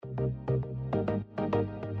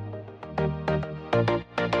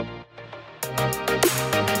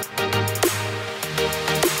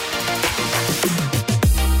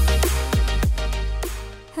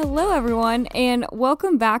everyone, and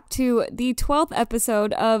welcome back to the 12th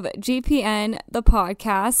episode of GPN, the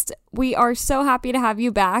podcast. We are so happy to have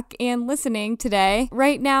you back and listening today.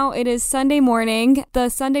 Right now, it is Sunday morning. The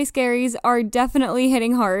Sunday scaries are definitely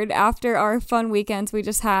hitting hard after our fun weekends we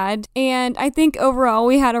just had. And I think overall,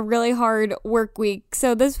 we had a really hard work week.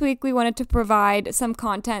 So this week, we wanted to provide some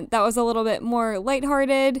content that was a little bit more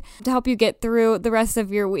lighthearted to help you get through the rest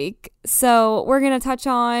of your week. So we're going to touch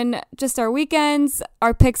on just our weekends,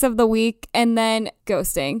 our picks of the week, and then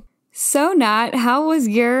ghosting. So Nat, how was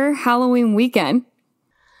your Halloween weekend?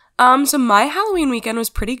 So my Halloween weekend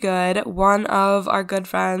was pretty good. One of our good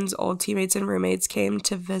friends, old teammates and roommates came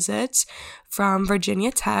to visit from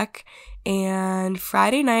Virginia Tech. And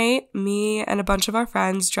Friday night, me and a bunch of our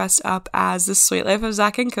friends dressed up as the Sweet Life of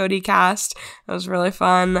Zach and Cody cast. It was really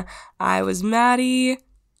fun. I was Maddie,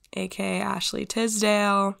 aka Ashley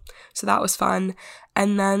Tisdale. So that was fun.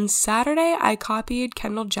 And then Saturday, I copied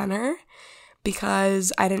Kendall Jenner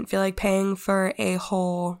because I didn't feel like paying for a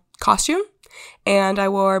whole costume. And I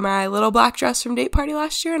wore my little black dress from date party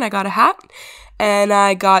last year, and I got a hat. And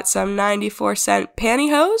I got some 94-cent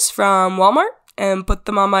pantyhose from Walmart and put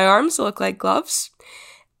them on my arms to look like gloves.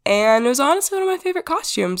 And it was honestly one of my favorite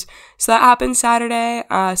costumes. So that happened Saturday.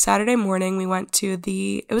 Saturday morning, we went to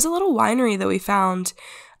it was a little winery that we found.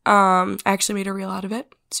 I actually made a reel out of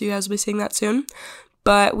it, so you guys will be seeing that soon.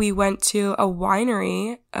 But we went to a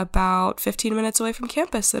winery about 15 minutes away from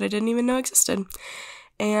campus that I didn't even know existed.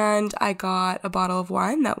 And I got a bottle of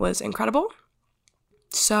wine that was incredible.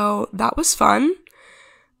 So that was fun.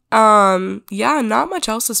 Not much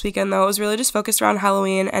else this weekend though. It was really just focused around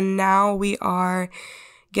Halloween, and now we are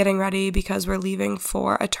getting ready because we're leaving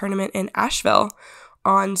for a tournament in Asheville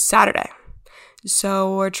on Saturday.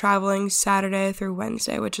 So we're traveling Saturday through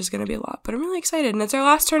Wednesday, which is going to be a lot, but I'm really excited, and it's our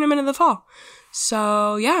last tournament of the fall.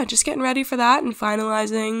 So yeah, just getting ready for that and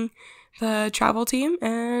finalizing the travel team,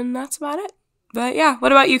 and that's about it. But yeah,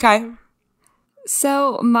 what about you, Kai?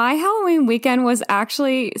 So my Halloween weekend was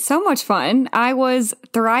actually so much fun. I was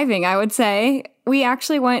thriving, I would say. We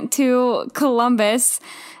actually went to Columbus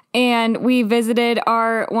and we visited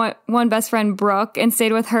our one best friend, Brooke, and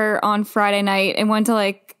stayed with her on Friday night and went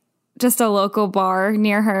to just a local bar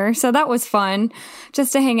near her. So that was fun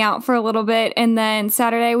just to hang out for a little bit. And then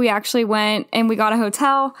Saturday we actually went and we got a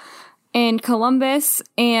hotel in Columbus,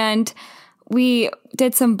 and we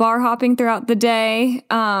did some bar hopping throughout the day.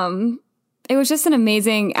 It was just an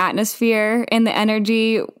amazing atmosphere, and the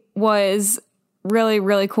energy was really,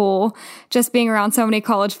 really cool. Just being around so many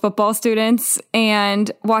college football students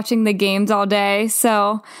and watching the games all day.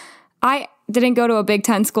 So I didn't go to a Big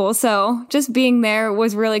Ten school, so just being there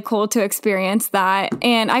was really cool to experience that.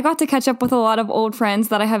 And I got to catch up with a lot of old friends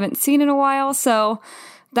that I haven't seen in a while, so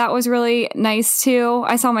that was really nice too.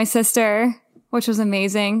 I saw my sister, which was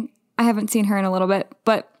amazing. I haven't seen her in a little bit,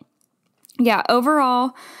 but yeah,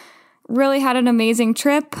 overall, really had an amazing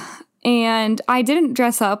trip. And I didn't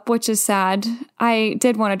dress up, which is sad. I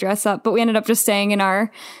did want to dress up, but we ended up just staying in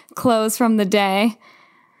our clothes from the day.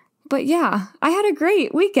 But yeah, I had a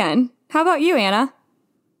great weekend. How about you, Anna?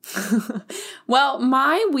 Well,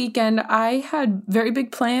 my weekend, I had very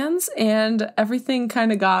big plans and everything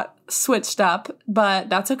kind of got switched up, but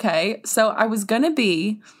that's okay. So I was going to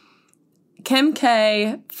be Kim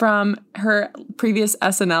K from her previous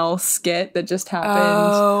SNL skit that just happened.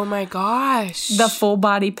 Oh my gosh. The full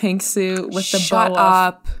body pink suit with the Shut boa.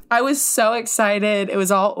 up. I was so excited. It was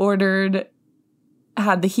all ordered. I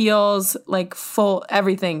had the heels, full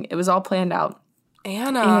everything. It was all planned out.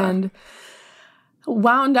 Anna. And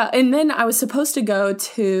wound up. And then I was supposed to go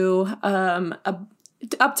to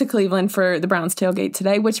up to Cleveland for the Browns tailgate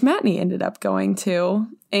today, which Matney ended up going to,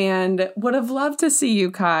 and would have loved to see you,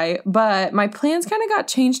 Kai, but my plans kind of got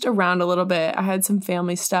changed around a little bit. I had some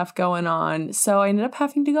family stuff going on, so I ended up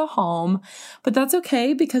having to go home, but that's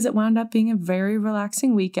okay because it wound up being a very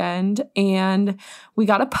relaxing weekend, and we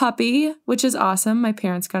got a puppy, which is awesome. My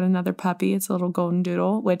parents got another puppy. It's a little golden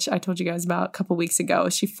doodle, which I told you guys about a couple weeks ago.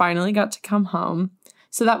 She finally got to come home,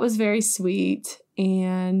 so that was very sweet,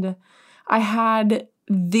 and I had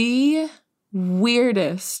the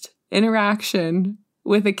weirdest interaction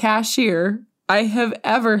with a cashier I have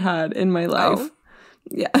ever had in my life. Oh.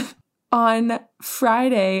 Yeah. On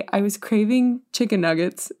Friday, I was craving chicken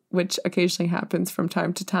nuggets, which occasionally happens from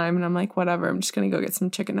time to time. And I'm like, whatever, I'm just going to go get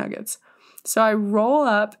some chicken nuggets. So I roll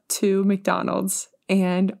up to McDonald's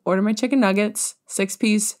and order my chicken nuggets,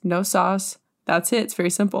 6-piece, no sauce. That's it. It's very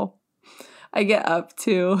simple. I get up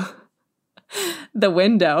to the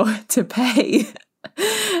window to pay.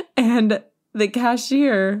 And the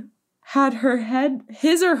cashier had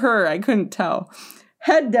his or her, I couldn't tell,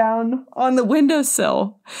 head down on the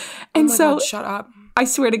windowsill. And God, shut up. I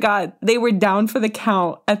swear to God, they were down for the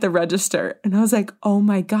count at the register. And I was like, oh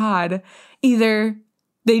my God, either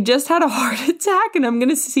they just had a heart attack and I'm going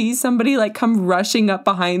to see somebody like come rushing up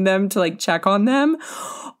behind them to like check on them,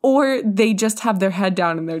 or they just have their head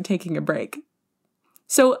down and they're taking a break.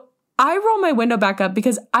 So I roll my window back up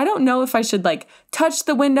because I don't know if I should like touch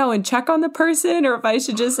the window and check on the person, or if I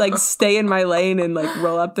should just like stay in my lane and like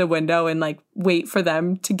roll up the window and like wait for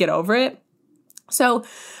them to get over it. So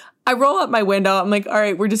I roll up my window. I'm like, all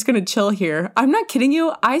right, we're just going to chill here. I'm not kidding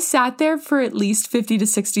you. I sat there for at least 50 to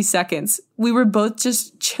 60 seconds. We were both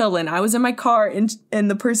just chilling. I was in my car and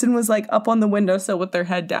the person was like up on the windowsill with their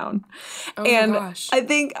head down. Oh and my gosh. I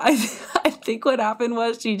think what happened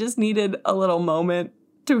was she just needed a little moment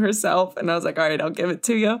to herself. And I was like, all right, I'll give it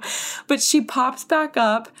to you. But she pops back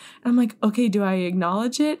up. And I'm like, okay, do I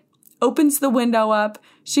acknowledge it? Opens the window up.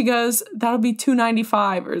 She goes, that'll be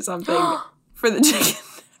 $2.95 or something for the chicken.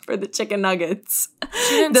 For the chicken nuggets.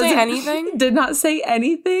 She didn't say anything? Did not say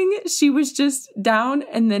anything. She was just down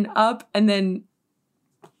and then up and then,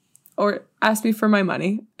 or asked me for my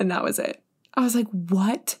money. And that was it. I was like,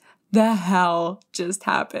 what the hell just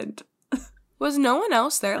happened? Was no one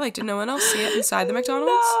else there? Like, did no one else see it inside the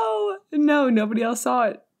McDonald's? No, nobody else saw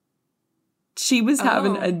it. She was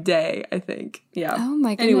having a day, I think. Yeah. Oh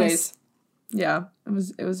my goodness. Anyways, yeah,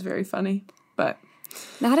 it was very funny, but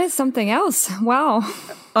that is something else. Wow.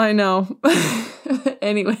 I know.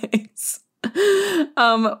 Anyways,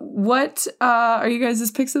 what are you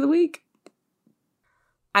guys' picks of the week?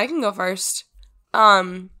 I can go first.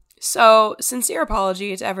 So sincere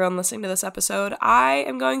apology to everyone listening to this episode. I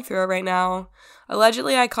am going through it right now.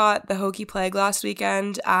 Allegedly, I caught the Hokie Plague last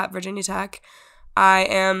weekend at Virginia Tech. I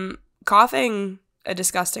am coughing a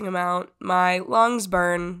disgusting amount. My lungs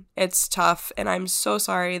burn. It's tough, and I'm so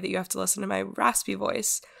sorry that you have to listen to my raspy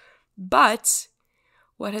voice. But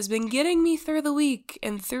what has been getting me through the week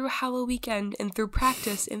and through Halloween weekend and through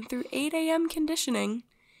practice and through 8 a.m. conditioning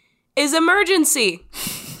is Emergency.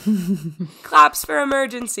 Claps for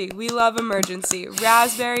Emergency. We love Emergency.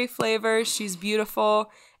 Raspberry flavor. She's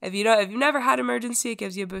beautiful. If you've never had Emergency, it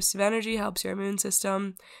gives you a boost of energy, helps your immune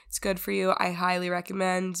system. It's good for you. I highly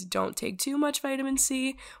recommend. Don't take too much vitamin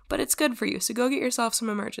C, but it's good for you. So go get yourself some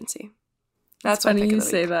Emergency. That's funny you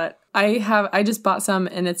say that. I just bought some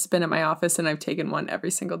and it's been at my office and I've taken one every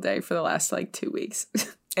single day for the last like 2 weeks.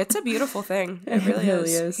 It's a beautiful thing. It really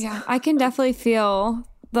is. Yeah, I can definitely feel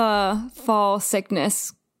the fall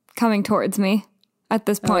sickness coming towards me at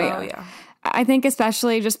this point. Oh, yeah. I think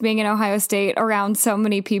especially just being in Ohio State around so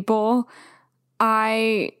many people,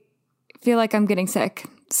 I feel like I'm getting sick.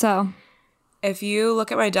 So if you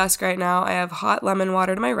look at my desk right now, I have hot lemon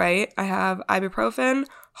water to my right. I have ibuprofen,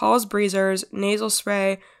 Hall's Breezers, nasal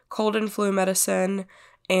spray, cold and flu medicine,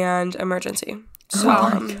 and Emergency.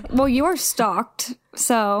 So, well, you are stocked.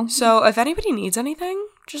 So if anybody needs anything,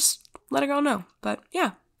 just let a girl know. But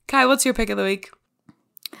yeah. Kai, what's your pick of the week?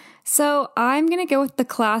 So I'm going to go with the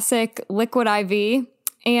classic Liquid IV,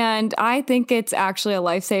 and I think it's actually a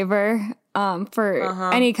lifesaver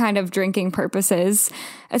for any kind of drinking purposes,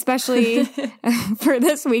 especially for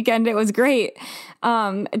this weekend. It was great.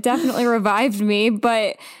 It definitely revived me.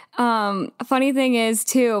 But funny thing is,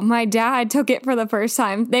 too, my dad took it for the first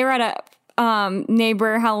time. They were at a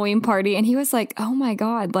neighbor Halloween party, and he was like, oh my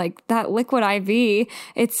God, like that Liquid IV,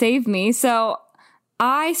 it saved me. So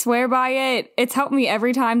I swear by it. It's helped me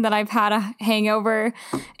every time that I've had a hangover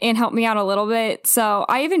and helped me out a little bit. So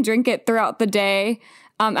I even drink it throughout the day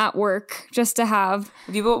at work just to have.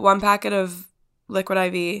 If you put 1 packet of Liquid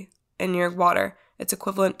IV in your water, it's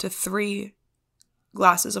equivalent to 3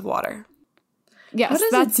 glasses of water. Yes, how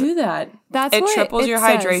does it do that? It triples your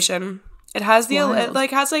says. Hydration. It has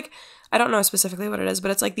I don't know specifically what it is, but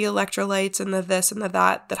it's like the electrolytes and the this and the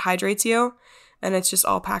that hydrates you. And it's just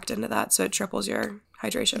all packed into that. So it triples your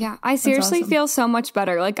hydration. Yeah, I seriously feel so much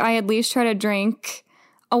better. Like I at least try to drink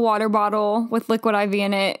a water bottle with Liquid IV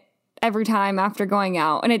in it every time after going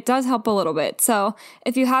out. And it does help a little bit. So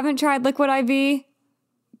if you haven't tried Liquid IV,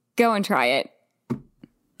 go and try it.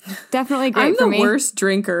 Definitely great for me. I'm the worst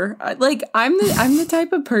drinker. Like I'm the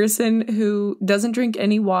type of person who doesn't drink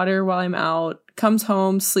any water while I'm out, comes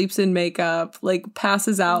home, sleeps in makeup, like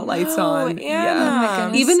passes out, lights on. Anna. Yeah.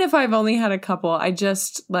 Oh, even if I've only had a couple, I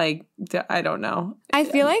just like, I don't know. I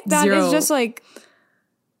feel like that is just like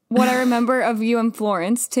what I remember of you and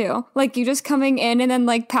Florence too. Like you just coming in and then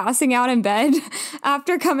like passing out in bed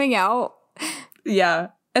after coming out. Yeah.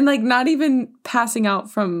 And like not even passing out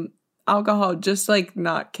from alcohol, just like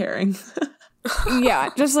not caring. Yeah,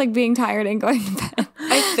 just like being tired and going to bed.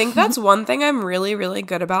 I think that's one thing I'm really, really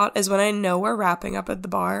good about is when I know we're wrapping up at the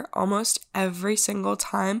bar, almost every single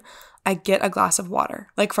time I get a glass of water,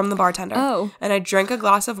 like from the bartender. Oh. And I drink a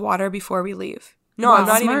glass of water before we leave. No, Wow, I'm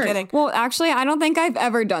not smart. even kidding. Well, actually, I don't think I've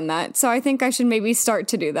ever done that. So I think I should maybe start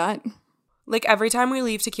to do that. Like every time we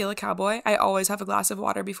leave Tequila Cowboy, I always have a glass of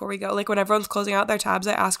water before we go. Like when everyone's closing out their tabs,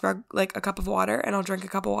 I ask for like a cup of water and I'll drink a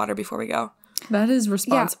cup of water before we go. That is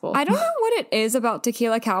responsible. Yeah, I don't know what it is about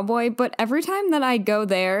Tequila Cowboy, but every time that I go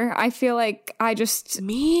there, I feel like I just...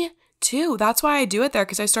 Me too. That's why I do it there,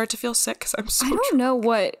 because I start to feel sick because I'm so I don't know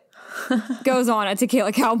what goes on at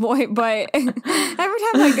Tequila Cowboy, but every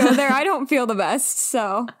time I go there, I don't feel the best.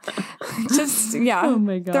 So just, yeah, Oh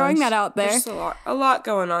my gosh. throwing that out there. There's a lot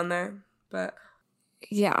going on there, but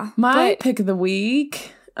Yeah. My but- pick of the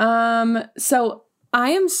week. So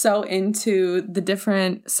I am so into the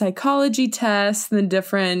different psychology tests, the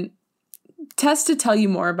different tests to tell you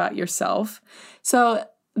more about yourself. So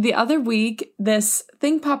the other week, this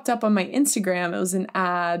thing popped up on my Instagram. It was an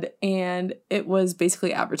ad, and it was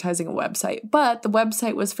basically advertising a website. But the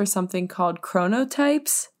website was for something called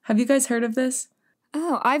Chronotypes. Have you guys heard of this?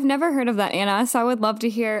 Oh, I've never heard of that, Anna, so I would love to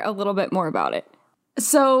hear a little bit more about it.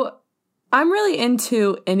 So I'm really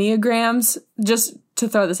into Enneagrams. Just to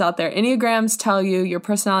throw this out there, Enneagrams tell you your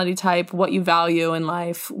personality type, what you value in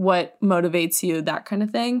life, what motivates you, that kind of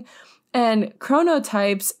thing. And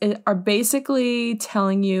chronotypes are basically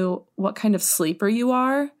telling you what kind of sleeper you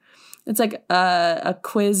are. It's like a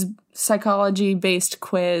quiz, psychology-based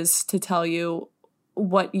quiz to tell you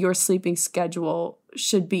what your sleeping schedule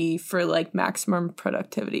should be for like maximum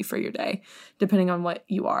productivity for your day, depending on what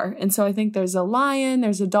you are. And so I think there's a lion,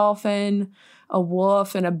 there's a dolphin, a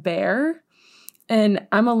wolf, and a bear. And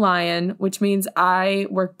I'm a lion, which means I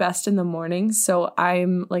work best in the morning. So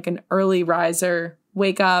I'm like an early riser,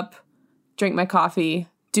 wake up, drink my coffee,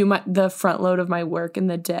 do the front load of my work in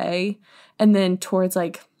the day. And then towards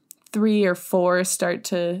like 3 or 4, start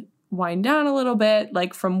to wind down a little bit,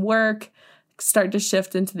 like from work, start to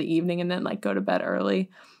shift into the evening, and then like go to bed early.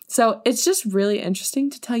 So it's just really interesting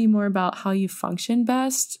to tell you more about how you function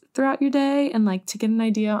best throughout your day and like to get an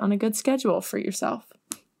idea on a good schedule for yourself.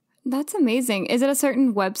 That's amazing. Is it a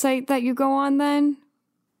certain website that you go on then?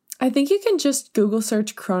 I think you can just Google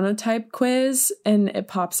search Chronotype quiz and it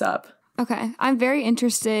pops up. Okay. I'm very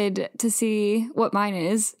interested to see what mine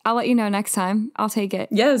is. I'll let you know next time. I'll take it.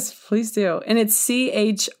 Yes, please do. And it's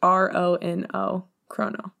CHRONO,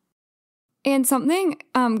 Chrono. And something,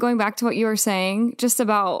 going back to what you were saying, just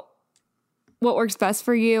about what works best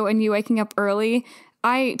for you and you waking up early,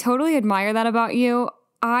 I totally admire that about you.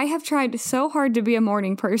 I have tried so hard to be a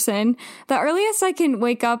morning person. The earliest I can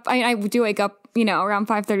wake up, I do wake up, around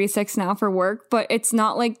 5:36 now for work, but it's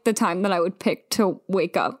not like the time that I would pick to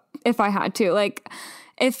wake up if I had to. Like,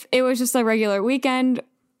 if it was just a regular weekend,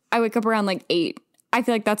 I wake up around like 8. I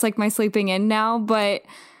feel like that's like my sleeping in now, but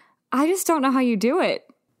I just don't know how you do it.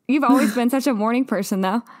 You've always been such a morning person,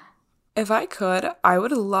 though. if I could, I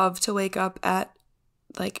would love to wake up at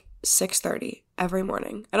like 6:30 every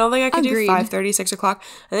morning. I don't think I could Agreed. do 5:30, 6 o'clock.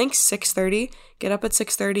 I think 6:30, get up at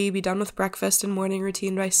 6:30, be done with breakfast and morning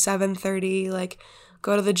routine by 7:30, like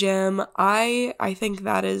go to the gym. I think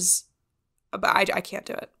that is, but I can't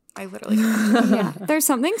do it. I literally can't. Yeah. There's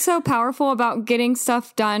something so powerful about getting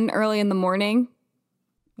stuff done early in the morning.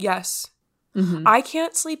 Yes. Mhm. I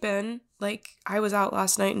can't sleep in. Like, I was out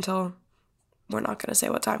last night until, we're not going to say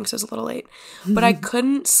what time because it was a little late, but I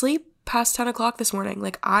couldn't sleep past 10 o'clock this morning.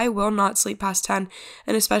 Like, I will not sleep past 10.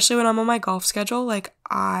 And especially when I'm on my golf schedule, like,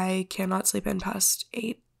 I cannot sleep in past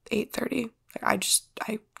 8:30. Like,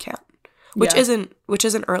 I can't. Which Yeah.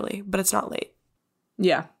 isn't early, but it's not late.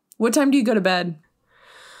 Yeah. What time do you go to bed?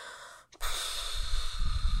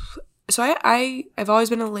 So I've always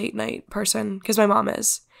been a late night person because my mom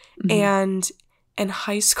is. Mm-hmm. And in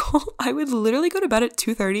high school, I would literally go to bed at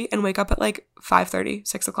 2:30 and wake up at like 5:30,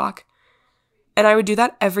 6 o'clock. And I would do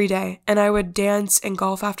that every day. And I would dance and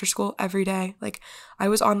golf after school every day. Like, I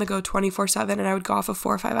was on the go 24/7 and I would go off of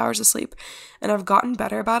 4 or 5 hours of sleep. And I've gotten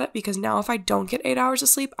better about it because now if I don't get 8 hours of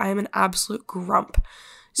sleep, I am an absolute grump.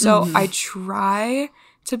 So I try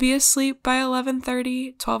to be asleep by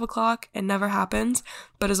 11:30, 12 o'clock. It never happens.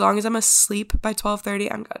 But as long as I'm asleep by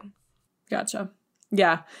 12:30, I'm good. Gotcha.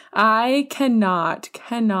 Yeah. I cannot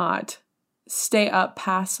stay up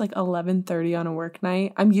past like 11:30 on a work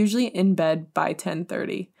night. I'm usually in bed by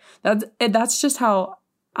 10:30. That's just how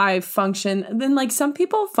I function. Then like some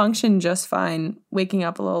people function just fine waking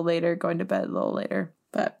up a little later, going to bed a little later.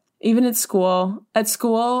 But even at school,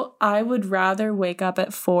 I would rather wake up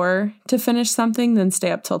at 4 to finish something than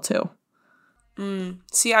stay up till 2.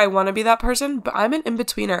 See, I want to be that person, but I'm an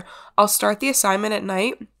in-betweener. I'll start the assignment at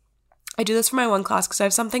night. I do this for my one class because I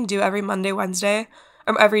have something due every Monday, Wednesday,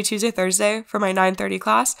 or every Tuesday, Thursday for my 9:30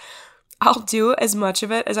 class. I'll do as much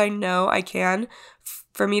of it as I know I can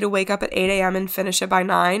for me to wake up at 8 a.m. and finish it by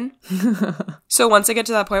 9. So once I get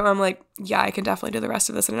to that point where I'm like, yeah, I can definitely do the rest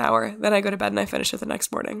of this in an hour, then I go to bed and I finish it the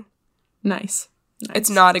next morning. Nice.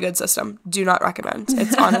 It's not a good system. Do not recommend.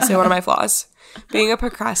 It's honestly one of my flaws. Being a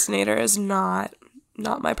procrastinator is not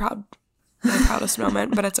my proudest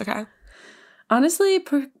moment, but it's okay. Honestly,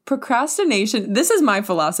 procrastination, this is my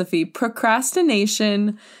philosophy.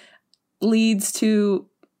 Procrastination leads to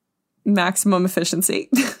maximum efficiency.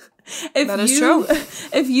 That is true.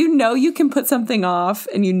 If you know you can put something off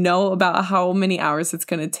and you know about how many hours it's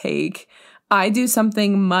going to take, I do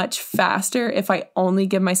something much faster if I only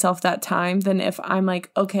give myself that time than if I'm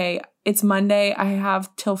like, okay, it's Monday, I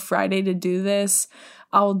have till Friday to do this.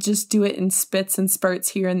 I'll just do it in spits and spurts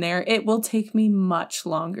here and there. It will take me much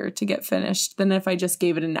longer to get finished than if I just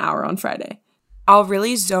gave it an hour on Friday. I'll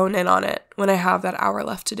really zone in on it when I have that hour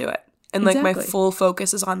left to do it. And like Exactly. my full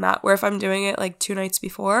focus is on that. Where if I'm doing it like 2 nights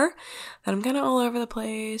before, then I'm kind of all over the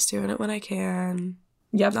place, doing it when I can.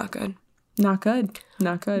 Yep. Not good. Not good.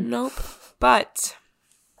 Not good. Nope. But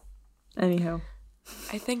Anyhow.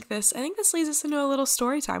 I think this leads us into a little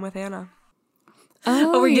story time with Anna.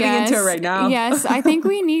 Oh, we're getting into it right now. Yes, I think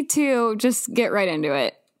we need to just get right into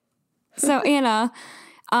it. So, Anna,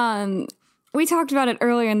 we talked about it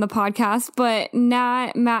earlier in the podcast, but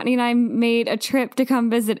Mattney and I made a trip to come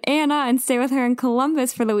visit Anna and stay with her in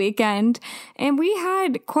Columbus for the weekend. And we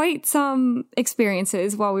had quite some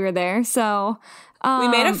experiences while we were there. So, We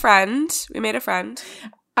made a friend.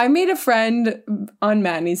 I made a friend on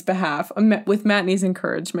Mattney's behalf, with Mattney's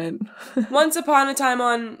encouragement. Once upon a time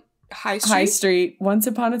on High Street. High Street. Once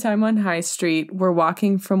upon a time on High Street. We're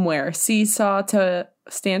walking from where? Seesaw to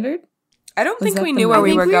Standard? I don't think that we the knew map? where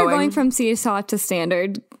we I think were we going. were going from Seesaw to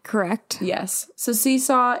Standard, correct? Yes. So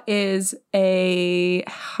Seesaw is a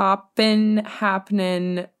happening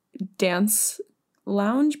dance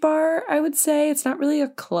lounge bar, I would say. It's not really a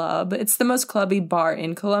club. It's the most clubby bar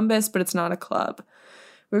in Columbus, but it's not a club.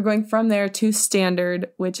 We're going from there to Standard,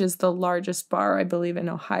 which is the largest bar, I believe, in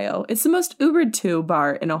Ohio. It's the most Ubered to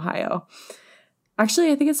bar in Ohio.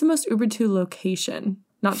 Actually, I think it's the most Ubered to location,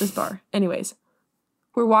 not just bar. Anyways,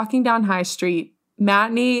 we're walking down High Street.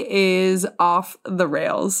 Mattney is off the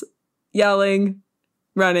rails, yelling,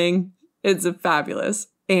 running. It's fabulous.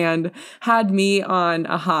 And had me on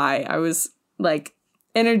a high. I was like,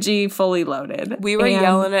 energy fully loaded. We were And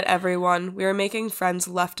yelling at everyone. We were making friends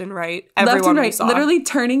left and right. left Everyone and we right, saw. literally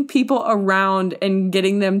turning people around and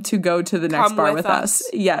getting them to go to the next Come bar with with us.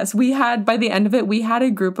 Yes, we had, by the end of it, we had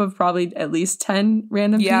a group of probably at least 10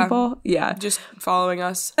 random people. Yeah. Just following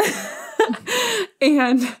us.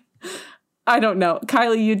 And I don't know.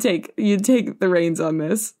 Kylie, you take the reins on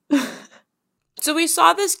this. So we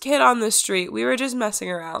saw this kid on the street. We were just messing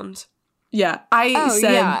around. Yeah, I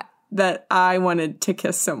said yeah. that I wanted to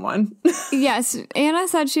kiss someone. Yes, Anna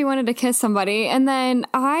said she wanted to kiss somebody, and then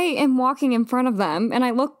I am walking in front of them, and I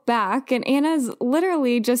look back, and Anna's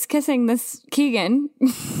literally just kissing this Keegan.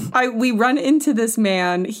 We run into this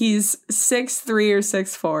man. He's 6'3" or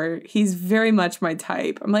 6'4". He's very much my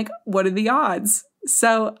type. I'm like, what are the odds?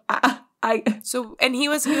 So And he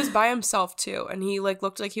was by himself too, and he like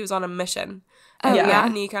looked like he was on a mission. Oh, And yeah.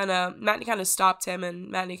 Mattney kind of stopped him,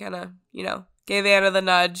 and Mattney kind of, gave Anna the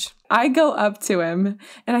nudge. I go up to him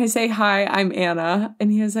and I say, hi, I'm Anna.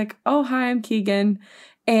 And he was like, oh, hi, I'm Keegan.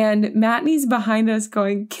 And Mattney's behind us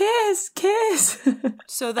going, kiss, kiss.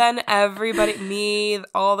 So then everybody, me,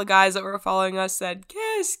 all the guys that were following us said,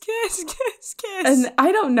 kiss, kiss, kiss, kiss. And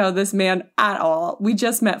I don't know this man at all. We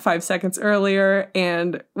just met 5 seconds earlier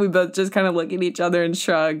and we both just kind of look at each other and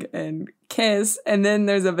shrug and kiss. And then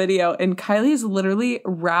there's a video and Kylie is literally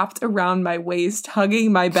wrapped around my waist,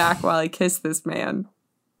 hugging my back while I kiss this man.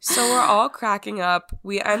 So we're all cracking up.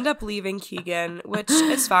 We end up leaving Keegan, which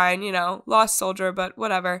is fine, lost soldier, but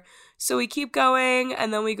whatever. So we keep going,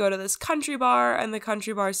 and then we go to this country bar, and the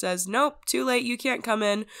country bar says, nope, too late, you can't come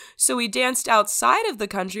in. So we danced outside of the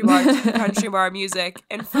country bar to the country bar music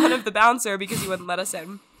in front of the bouncer because he wouldn't let us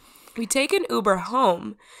in. We take an Uber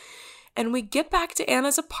home, and we get back to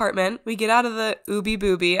Anna's apartment. We get out of the Ooby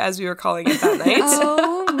Booby, as we were calling it that night.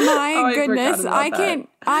 Oh my Oh, I goodness. forgot about I that. can't,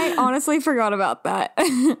 I honestly forgot about that.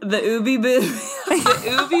 The Ooby Boo. The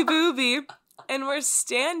Ooby Booby, and we're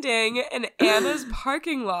standing in Anna's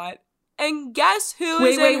parking lot. And guess who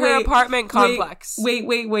is in her apartment complex?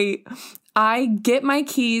 Wait. I get my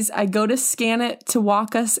keys. I go to scan it to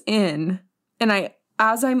walk us in. And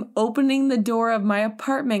as I'm opening the door of my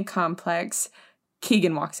apartment complex,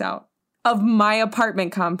 Keegan walks out of my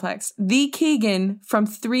apartment complex. The Keegan from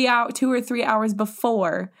 2 or 3 hours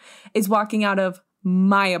before is walking out of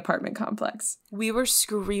my apartment complex. We were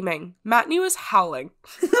screaming. Matney was howling.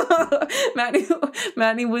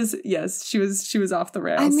 Matney was, yes, she was off the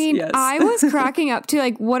rails. I mean, yes. I was cracking up too.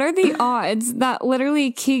 Like, what are the odds that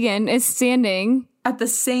literally Keegan is standing at the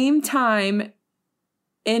same time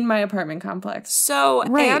in my apartment complex? So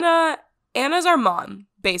Right. Anna's our mom,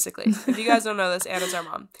 basically. If you guys don't know this, Anna's our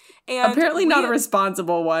mom. And apparently not a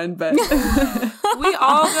responsible one, but we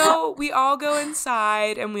all go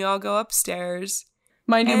inside and we all go upstairs.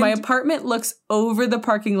 Mind you, my apartment looks over the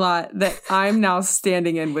parking lot that I'm now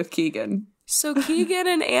standing in with Keegan. So Keegan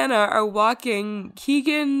and Anna are walking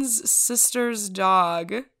Keegan's sister's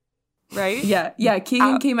dog, right? Yeah.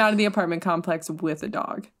 Keegan came out of the apartment complex with a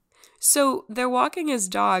dog. So they're walking his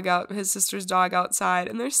sister's dog outside,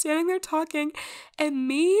 and they're standing there talking, and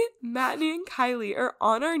me, Matney, and Kylie are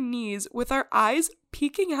on our knees with our eyes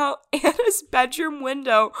peeking out Anna's bedroom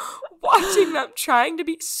window, watching them, trying to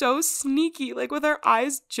be so sneaky, like with our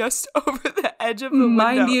eyes just over the edge of the window.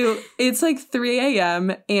 Mind you, it's like 3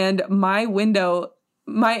 a.m. and my window,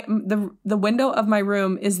 the window of my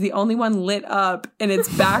room is the only one lit up, and it's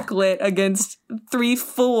backlit against 3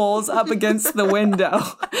 fools up against the window.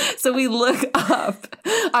 So we look up.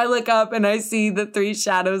 I look up and I see the 3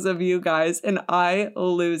 shadows of you guys, and I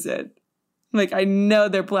lose it. Like, I know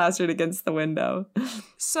they're plastered against the window.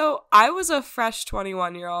 So I was a fresh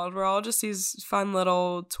 21-year-old. We're all just these fun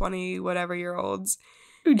little 20-whatever-year-olds.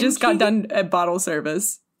 Who just got done at bottle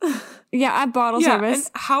service. Yeah, at bottle service.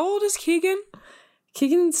 And how old is Keegan?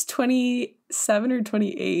 Keegan's 27 or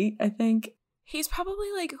 28, I think. He's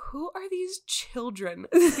probably like, who are these children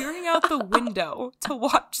peering out the window to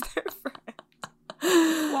watch their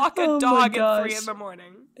friend walk a dog at 3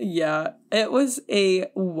 a.m? Yeah, it was a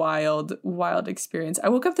wild, wild experience. I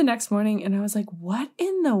woke up the next morning and I was like, what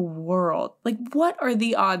in the world? Like, what are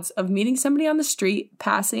the odds of meeting somebody on the street,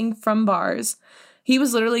 passing from bars? He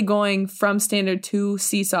was literally going from Standard to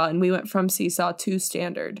Seesaw, and we went from Seesaw to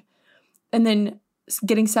Standard. And then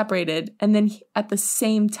getting separated. And then at the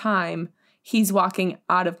same time, he's walking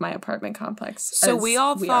out of my apartment complex. So we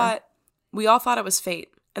all thought it was fate.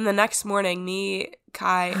 And the next morning, me,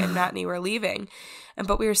 Kai, and Matney were leaving.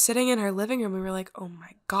 But we were sitting in our living room. We were like, oh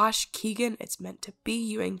my gosh, Keegan, it's meant to be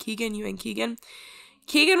you and Keegan, you and Keegan.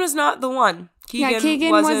 Keegan was not the one.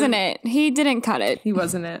 Keegan wasn't it. He didn't cut it. He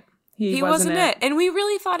wasn't it. He wasn't it. And we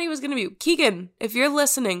really thought he was going to be. Keegan, if you're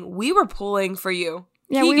listening, we were pulling for you.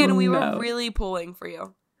 Yeah, Keegan, we were really pulling for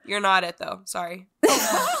you. You're not it, though. Sorry.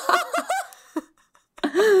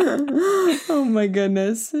 Oh my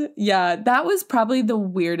goodness. Yeah, that was probably the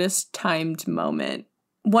weirdest timed moment.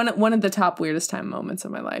 One of the top weirdest time moments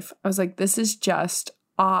of my life. I was like, this is just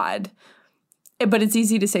odd. But it's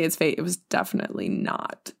easy to say it's fate. It was definitely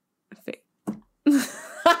not fate.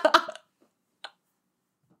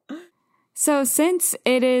 So since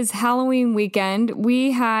it is Halloween weekend, we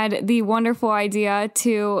had the wonderful idea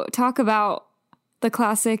to talk about the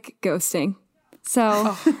classic ghosting.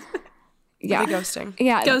 So, yeah. Ghosting.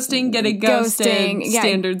 Yeah. Ghosting, getting ghosted,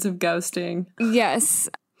 standards of ghosting. Yes.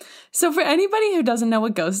 So for anybody who doesn't know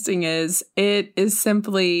what ghosting is, it is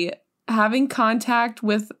simply having contact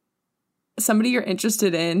with somebody you're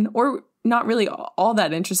interested in, or not really all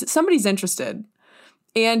that interested. Somebody's interested.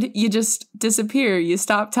 And you just disappear. You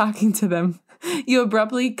stop talking to them. You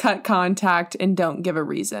abruptly cut contact and don't give a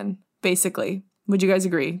reason, basically. Would you guys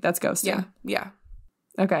agree? That's ghosting. Yeah.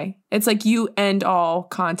 Okay. It's like you end all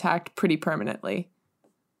contact pretty permanently.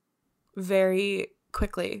 Very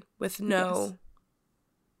quickly, with no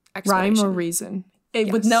rhyme or reason.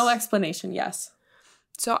 With no explanation, yes.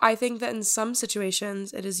 So I think that in some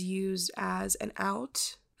situations, it is used as an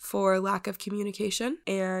out for lack of communication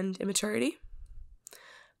and immaturity.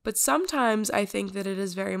 But sometimes I think that it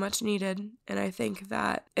is very much needed, and I think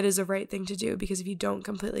that it is a right thing to do, because if you don't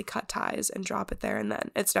completely cut ties and drop it there and then,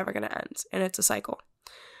 it's never going to end, and it's a cycle.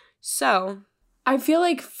 So I feel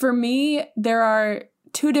like for me, there are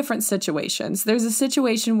 2 different situations. There's a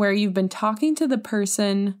situation where you've been talking to the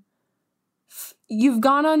person, you've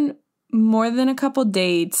gone on more than a couple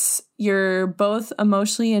dates, you're both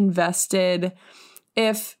emotionally invested.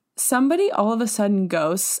 If somebody all of a sudden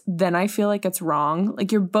ghosts, then I feel like it's wrong.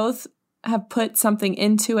 Like, you're both have put something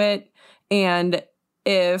into it, and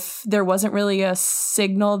if there wasn't really a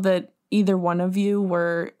signal that either one of you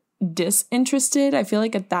were disinterested, I feel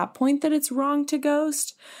like at that point that it's wrong to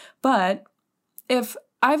ghost. But if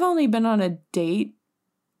I've only been on a date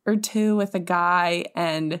or 2 with a guy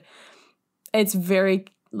and it's very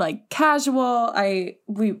like casual,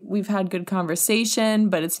 we've had good conversation,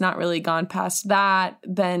 but it's not really gone past that,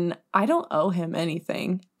 then I don't owe him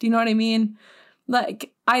anything. Do you know what I mean?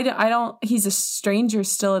 Like, I don't, he's a stranger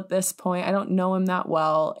still at this point. I don't know him that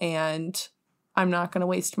well, and I'm not going to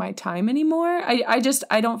waste my time anymore. I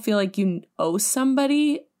don't feel like you owe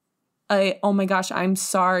somebody oh my gosh, I'm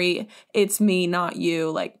sorry, it's me, not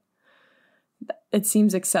you. Like, it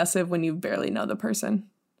seems excessive when you barely know the person.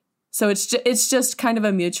 So it's just kind of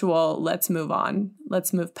a mutual, let's move on.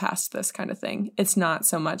 Let's move past this kind of thing. It's not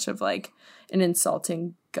so much of like an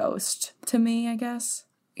insulting ghost to me, I guess.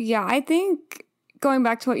 Yeah, I think going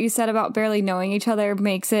back to what you said about barely knowing each other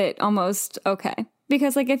makes it almost okay.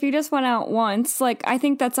 Because like if you just went out once, like I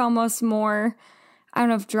think that's almost more, I don't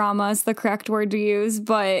know if drama is the correct word to use,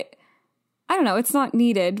 but I don't know, it's not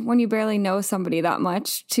needed when you barely know somebody that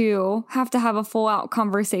much to have a full out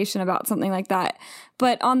conversation about something like that.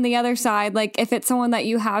 But on the other side, like if it's someone that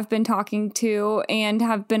you have been talking to and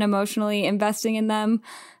have been emotionally investing in them,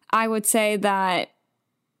 I would say that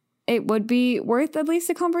it would be worth at least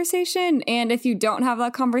a conversation. And if you don't have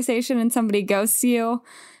that conversation and somebody ghosts you,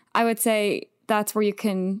 I would say that's where you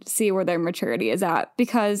can see where their maturity is at,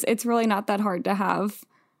 because it's really not that hard to have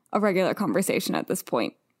a regular conversation at this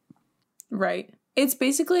point. Right. It's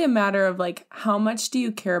basically a matter of like, how much do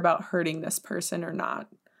you care about hurting this person or not?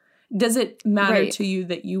 Does it matter to you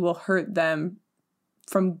that you will hurt them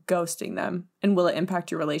from ghosting them? And will it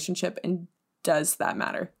impact your relationship? And does that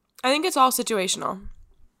matter? I think it's all situational.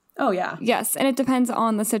 Oh, yeah. Yes. And it depends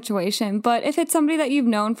on the situation. But if it's somebody that you've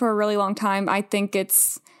known for a really long time, I think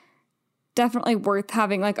it's definitely worth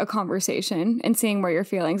having like a conversation and seeing where your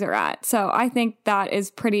feelings are at. So I think that is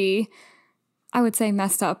pretty, I would say,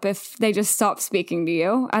 messed up if they just stop speaking to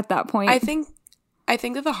you at that point. I think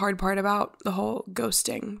that the hard part about the whole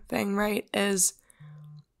ghosting thing, right, is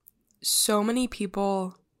so many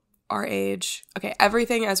people our age, okay,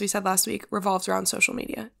 everything, as we said last week, revolves around social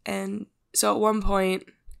media. And so at one point,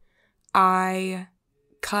 I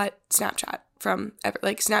cut Snapchat from,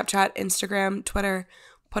 Snapchat, Instagram, Twitter,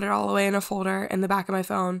 put it all away in a folder in the back of my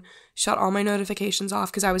phone, shut all my notifications off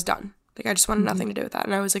because I was done. Like, I just wanted nothing to do with that.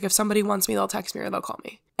 And I was like, if somebody wants me, they'll text me or they'll call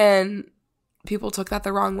me. And people took that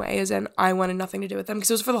the wrong way, as in I wanted nothing to do with them,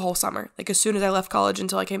 because it was for the whole summer. Like, as soon as I left college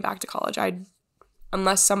until I came back to college,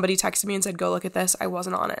 unless somebody texted me and said, go look at this, I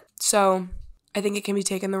wasn't on it. So I think it can be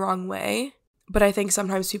taken the wrong way. But I think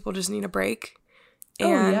sometimes people just need a break.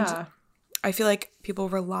 And I feel like people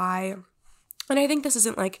rely, and I think this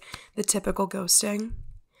isn't like the typical ghosting,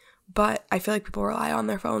 but I feel like people rely on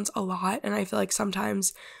their phones a lot. And I feel like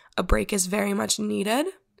sometimes a break is very much needed.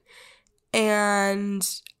 And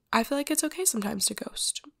I feel like it's okay sometimes to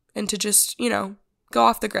ghost and to just, go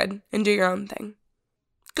off the grid and do your own thing.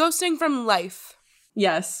 Ghosting from life.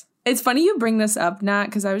 Yes. It's funny you bring this up, Nat,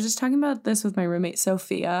 because I was just talking about this with my roommate,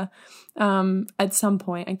 Sophia, at some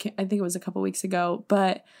point. I think it was a couple weeks ago.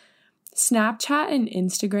 But Snapchat and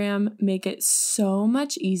Instagram make it so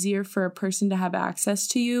much easier for a person to have access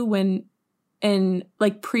to you when, in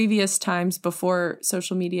like previous times before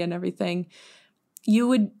social media and everything, you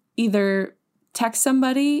would either text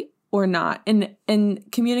somebody or not.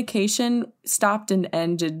 And communication stopped and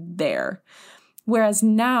ended there. Whereas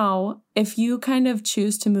now, if you kind of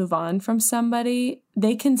choose to move on from somebody,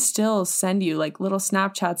 they can still send you like little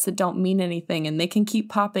Snapchats that don't mean anything, and they can keep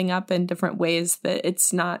popping up in different ways that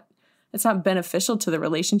it's not beneficial to the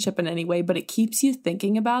relationship in any way, but it keeps you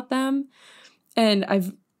thinking about them. And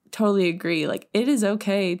I've totally agree. Like, it is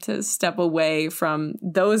okay to step away from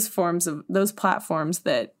those platforms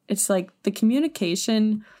that it's like the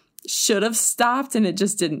communication should have stopped and it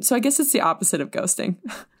just didn't. So I guess it's the opposite of ghosting.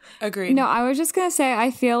 Agreed. No, I was just going to say,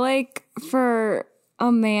 I feel like for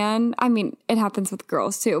a man, I mean, it happens with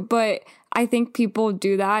girls too, but I think people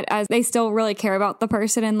do that as they still really care about the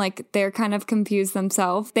person, and like they're kind of confused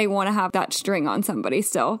themselves. They want to have that string on somebody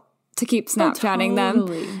still to keep Snapchatting them.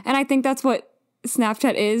 And I think that's what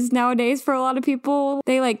Snapchat is nowadays for a lot of people.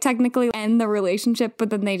 They like technically end the relationship, but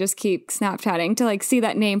then they just keep Snapchatting to like see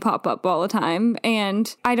that name pop up all the time.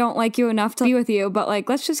 And I don't like you enough to be with you, but like,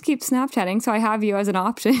 let's just keep Snapchatting so I have you as an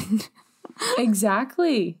option.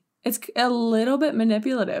 Exactly. It's a little bit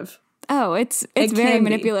manipulative. Oh, it's very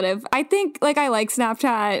manipulative. I think like I like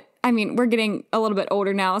Snapchat. I mean, we're getting a little bit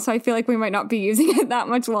older now, so I feel like we might not be using it that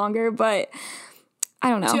much longer, but I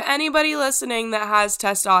don't know. To anybody listening that has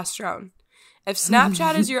testosterone, if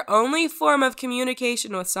Snapchat is your only form of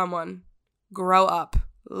communication with someone, grow up.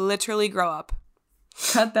 Literally grow up.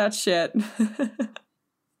 Cut that shit.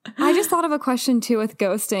 I just thought of a question too with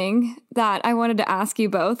ghosting that I wanted to ask you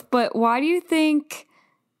both, but why do you think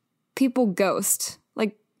people ghost?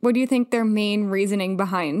 Like, What do you think their main reasoning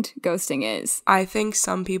behind ghosting is? I think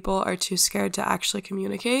some people are too scared to actually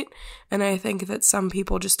communicate, and I think that some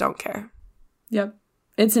people just don't care. Yep.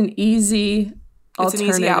 It's an easy alternative.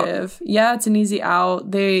 It's an easy out. Yeah, it's an easy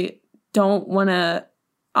out. They don't want to.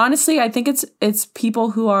 Honestly, I think it's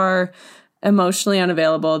people who are emotionally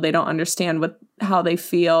unavailable. They don't understand how they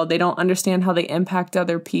feel. They don't understand how they impact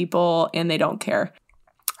other people, and they don't care.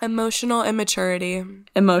 Emotional immaturity.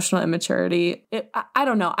 I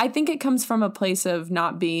don't know. I think it comes from a place of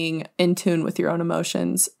not being in tune with your own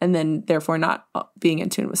emotions, and then therefore not being in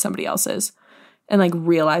tune with somebody else's, and like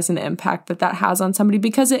realizing the impact that has on somebody,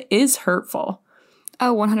 because it is hurtful.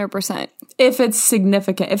 Oh, 100%. If it's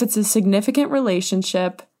significant, if it's a significant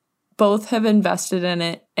relationship, both have invested in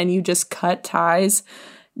it, and you just cut ties,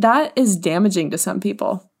 that is damaging to some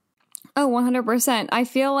people. Oh, 100%. I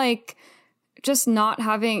feel like just not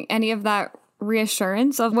having any of that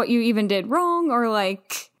reassurance of what you even did wrong, or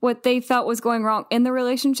like what they felt was going wrong in the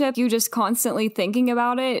relationship, you just constantly thinking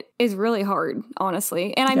about it, is really hard,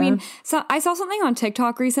 honestly. And I mean, so I saw something on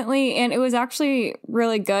TikTok recently, and it was actually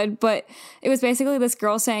really good, but it was basically this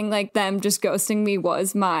girl saying like them just ghosting me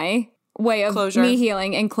was my way of closure. Me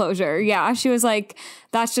healing and closure. Yeah, she was like,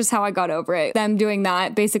 that's just how I got over it. Them doing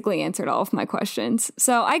that basically answered all of my questions.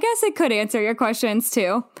 So I guess it could answer your questions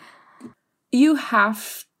too. You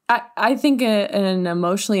have, I think an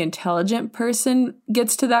emotionally intelligent person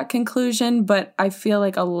gets to that conclusion, but I feel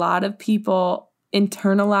like a lot of people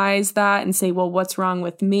internalize that and say, well, what's wrong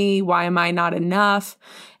with me? Why am I not enough?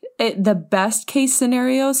 The best case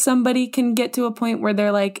scenario, somebody can get to a point where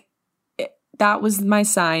they're like, that was my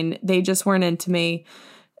sign. They just weren't into me.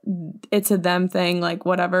 It's a them thing, like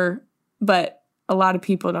whatever. But a lot of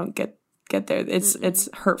people don't get there. It's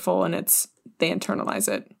hurtful, and they internalize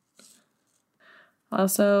it.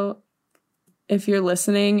 Also, if you're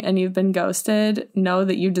listening and you've been ghosted, know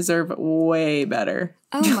that you deserve way better.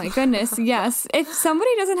 Oh my goodness, yes. If somebody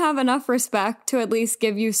doesn't have enough respect to at least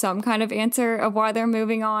give you some kind of answer of why they're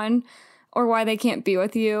moving on or why they can't be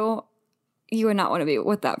with you, you would not want to be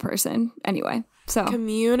with that person anyway. So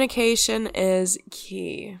communication is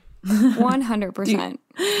key. 100%.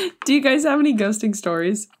 Do you guys have any ghosting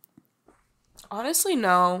stories? Honestly,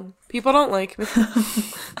 no. People don't like me.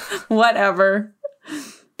 Whatever.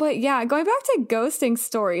 But yeah, going back to ghosting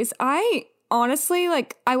stories, I honestly,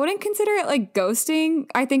 like, I wouldn't consider it like ghosting.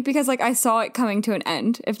 I think because like I saw it coming to an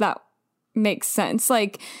end, if that makes sense.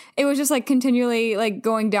 Like, it was just like continually like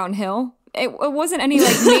going downhill. It wasn't any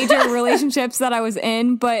like major relationships that I was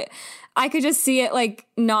in, but I could just see it like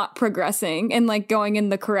not progressing and like going in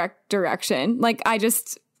the correct direction. Like, I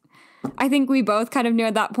think we both kind of knew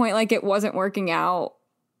at that point like it wasn't working out.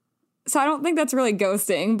 So I don't think that's really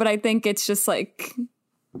ghosting, but I think it's just like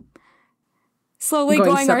slowly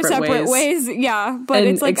going our separate ways. Yeah, but and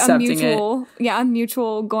it's like a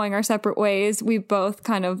mutual going our separate ways. We both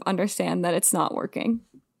kind of understand that it's not working.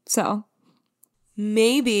 So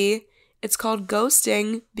maybe it's called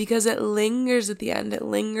ghosting because it lingers at the end. It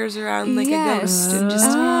lingers around like a ghost and just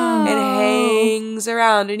it hangs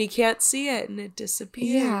around and you can't see it and it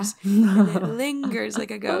disappears. And it lingers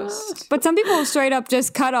like a ghost. But some people straight up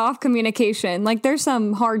just cut off communication. Like, there's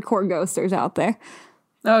some hardcore ghosters out there.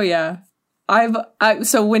 Oh yeah.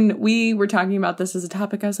 So when we were talking about this as a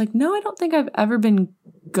topic, I was like, no, I don't think I've ever been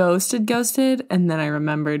ghosted. And then I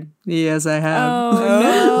remembered, yes, I have.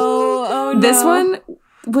 Oh no. This one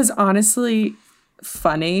was honestly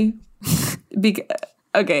funny.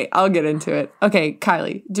 Okay, I'll get into it. Okay,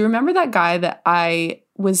 Kylie, do you remember that guy that I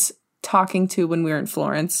was talking to when we were in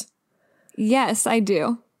Florence? Yes, I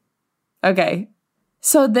do. Okay.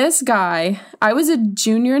 So this guy, I was a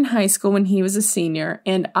junior in high school when he was a senior,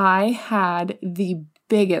 and I had the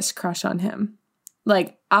biggest crush on him.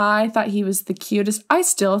 Like, I thought he was the cutest. I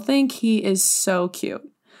still think he is so cute,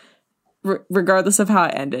 regardless of how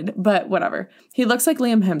it ended, but whatever. He looks like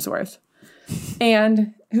Liam Hemsworth,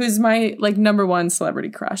 and who's my like number one celebrity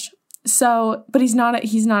crush. So, but he's not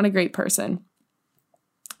a great person.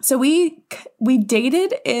 So we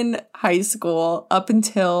dated in high school up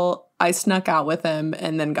until I snuck out with him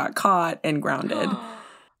and then got caught and grounded.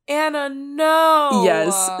 Anna, no.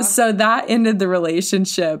 Yes. So that ended the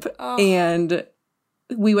relationship, and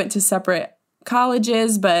we went to separate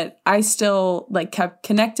colleges, but I still like kept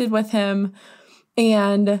connected with him.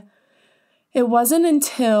 And it wasn't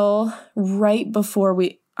until right before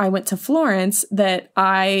I went to Florence that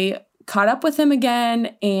I caught up with him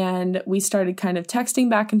again, and we started kind of texting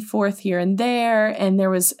back and forth here and there, and there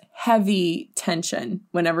was heavy tension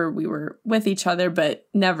whenever we were with each other, but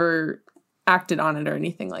never acted on it or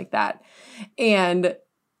anything like that. And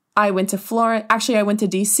I went to Florence. Actually, I went to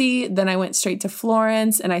DC, then I went straight to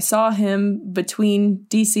Florence, and I saw him between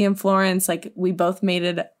DC and Florence. Like, we both made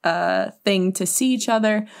it a thing to see each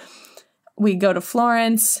other. We go to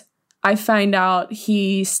Florence. I find out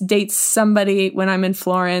he dates somebody when I'm in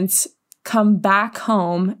Florence, come back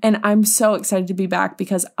home, and I'm so excited to be back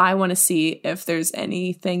because I want to see if there's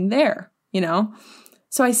anything there, you know?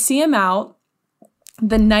 So I see him out.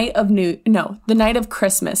 The night of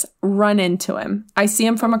Christmas, run into him. I see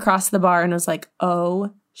him from across the bar and was like,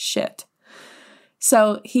 oh shit.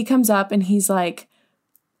 So he comes up and he's like,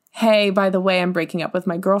 hey, by the way, I'm breaking up with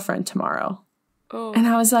my girlfriend tomorrow. Oh. And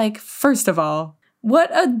I was like, first of all, what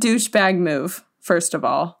a douchebag move, first of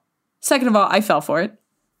all. Second of all, I fell for it.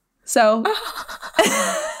 So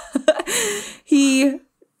he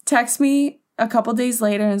texts me a couple days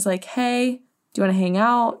later and is like, hey, do you want to hang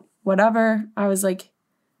out? Whatever. I was like,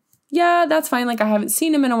 yeah, that's fine. Like, I haven't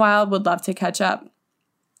seen him in a while. Would love to catch up.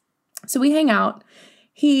 So we hang out.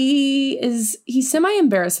 He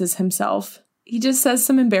semi-embarrasses himself. He just says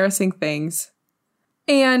some embarrassing things.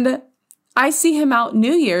 And I see him out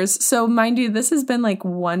New Year's. So mind you, this has been like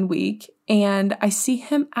 1 week. And I see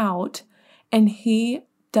him out and he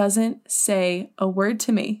doesn't say a word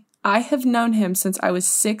to me. I have known him since I was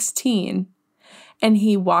 16. And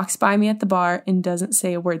he walks by me at the bar and doesn't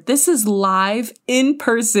say a word. This is live,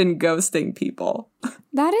 in-person ghosting, people.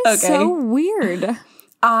 That is so weird.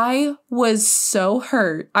 I was so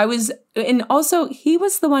hurt. And also, he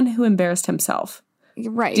was the one who embarrassed himself.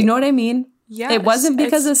 Right. Do you know what I mean? Yes. It wasn't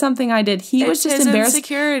because of something I did. He was just embarrassed.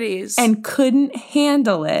 Insecurities. And couldn't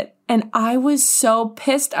handle it. And I was so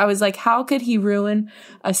pissed. I was like, how could he ruin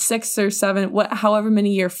a 6 or 7, however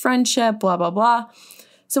many year friendship, blah, blah, blah.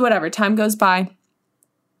 So whatever, time goes by.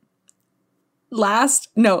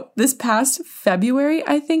 This past February,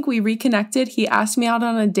 I think we reconnected. He asked me out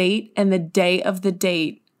on a date, and the day of the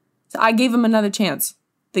date, so I gave him another chance.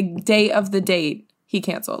 The day of the date, he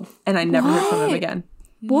canceled, and I never heard from him again.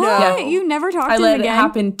 What? Yeah. You never talked to him again? I let it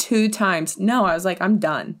happen 2 times. No, I was like, I'm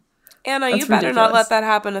done. Anna, you better not let that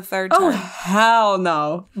happen a third time. Oh, hell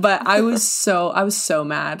no. But I was so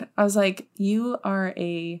mad. I was like, you are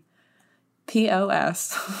a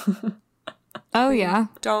POS. Oh, yeah.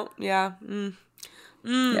 Yeah.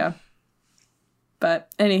 Yeah. But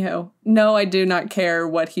anywho, no, I do not care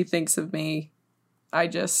what he thinks of me. I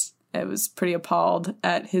was pretty appalled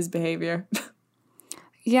at his behavior.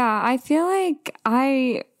 Yeah, I feel like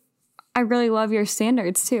I really love your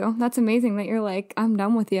standards too. That's amazing that you're like, I'm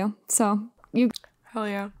done with you. So Hell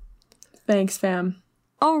yeah. Thanks, fam.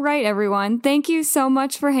 All right, everyone. Thank you so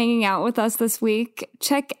much for hanging out with us this week.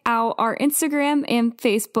 Check out our Instagram and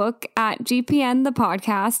Facebook at GPN the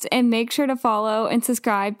podcast, and make sure to follow and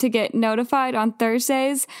subscribe to get notified on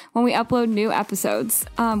Thursdays when we upload new episodes.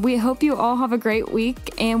 We hope you all have a great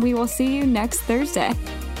week, and we will see you next Thursday.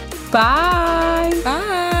 Bye.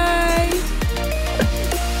 Bye.